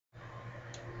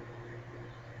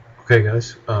Okay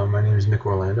guys, my name is Nick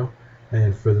Orlando,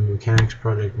 and for the Mechanics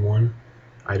Project 1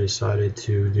 I decided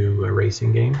to do a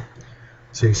racing game.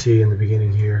 So you see in the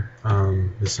beginning here,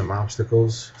 there's some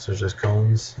obstacles such as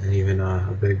cones and even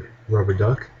a big rubber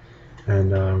duck,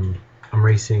 and I'm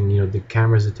racing. The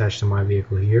camera's attached to my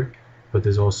vehicle here, but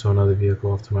there's also another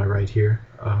vehicle off to my right here,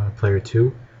 player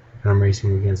 2, and I'm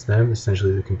racing against them,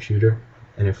 essentially the computer,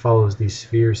 and it follows these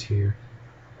spheres here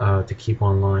to keep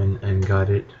online and guide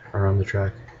it around the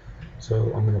track.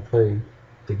 So I'm going to play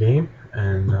the game,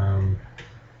 and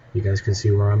you guys can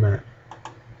see where I'm at.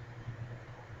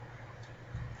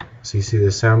 So you see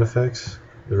the sound effects,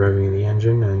 the revving of the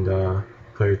engine, and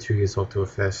player 2 gets off to a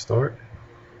fast start.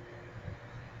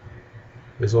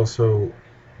 There's also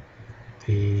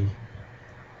the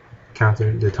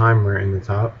the timer in the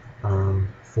top,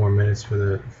 4 minutes for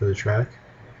the track.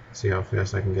 See how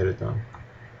fast I can get it done.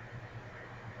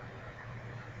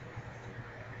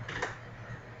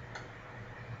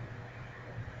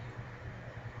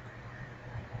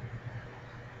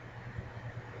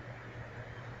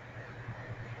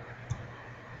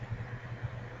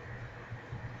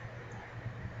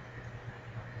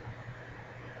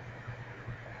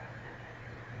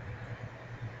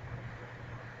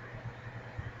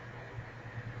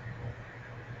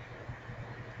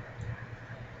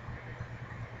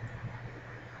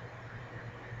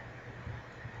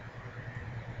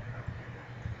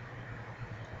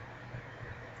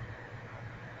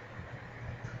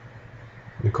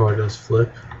 The car does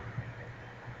flip.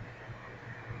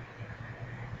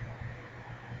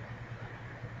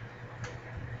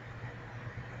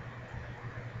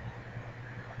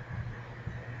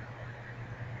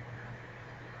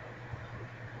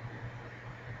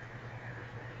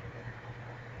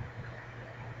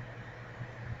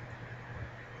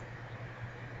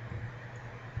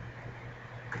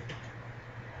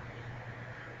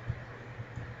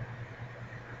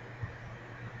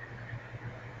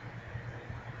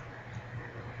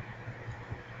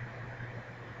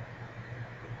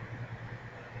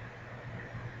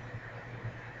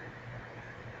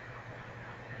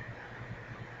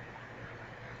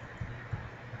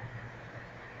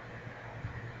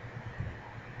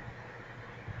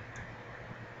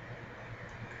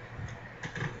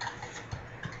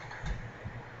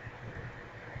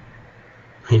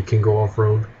 You can go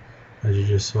off-road, as you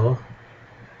just saw.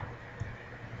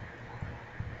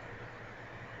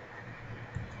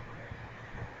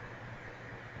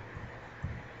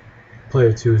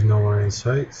 Player 2 is nowhere in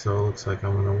sight, so it looks like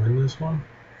I'm going to win this one.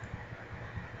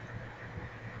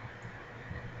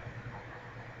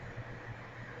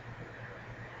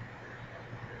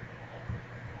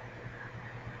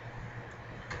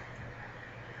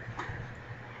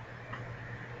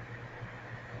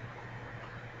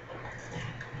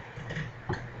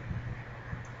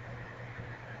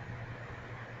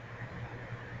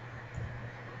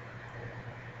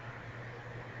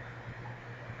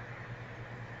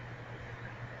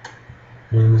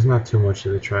 And there's not too much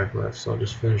of the track left, so I'll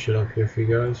just finish it up here for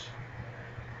you guys.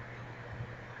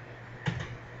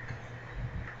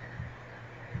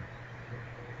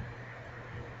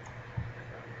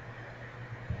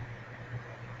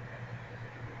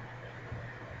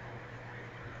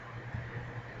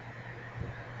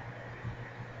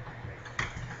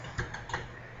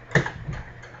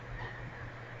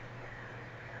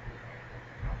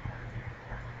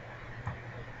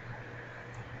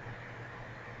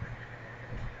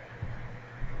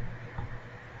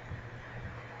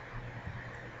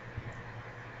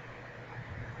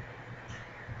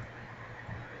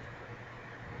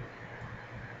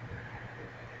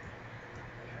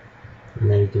 And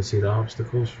then you can see the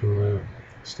obstacles from the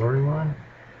starting line.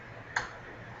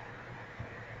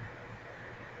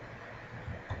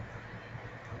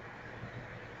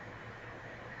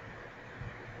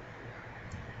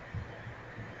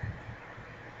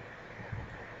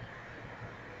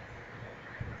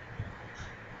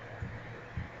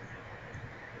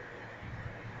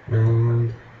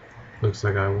 And looks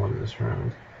like I won this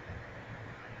round.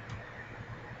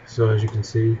 So as you can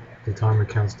see, the timer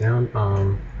counts down.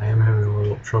 I am having a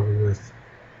little trouble with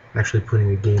actually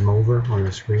putting a game over on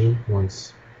the screen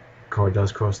once the car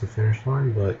does cross the finish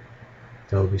line, but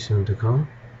that will be soon to come.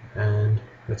 And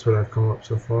that's what I've come up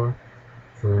so far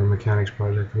for Mechanics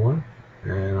Project 1,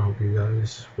 and I hope you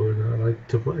guys would like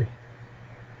to play.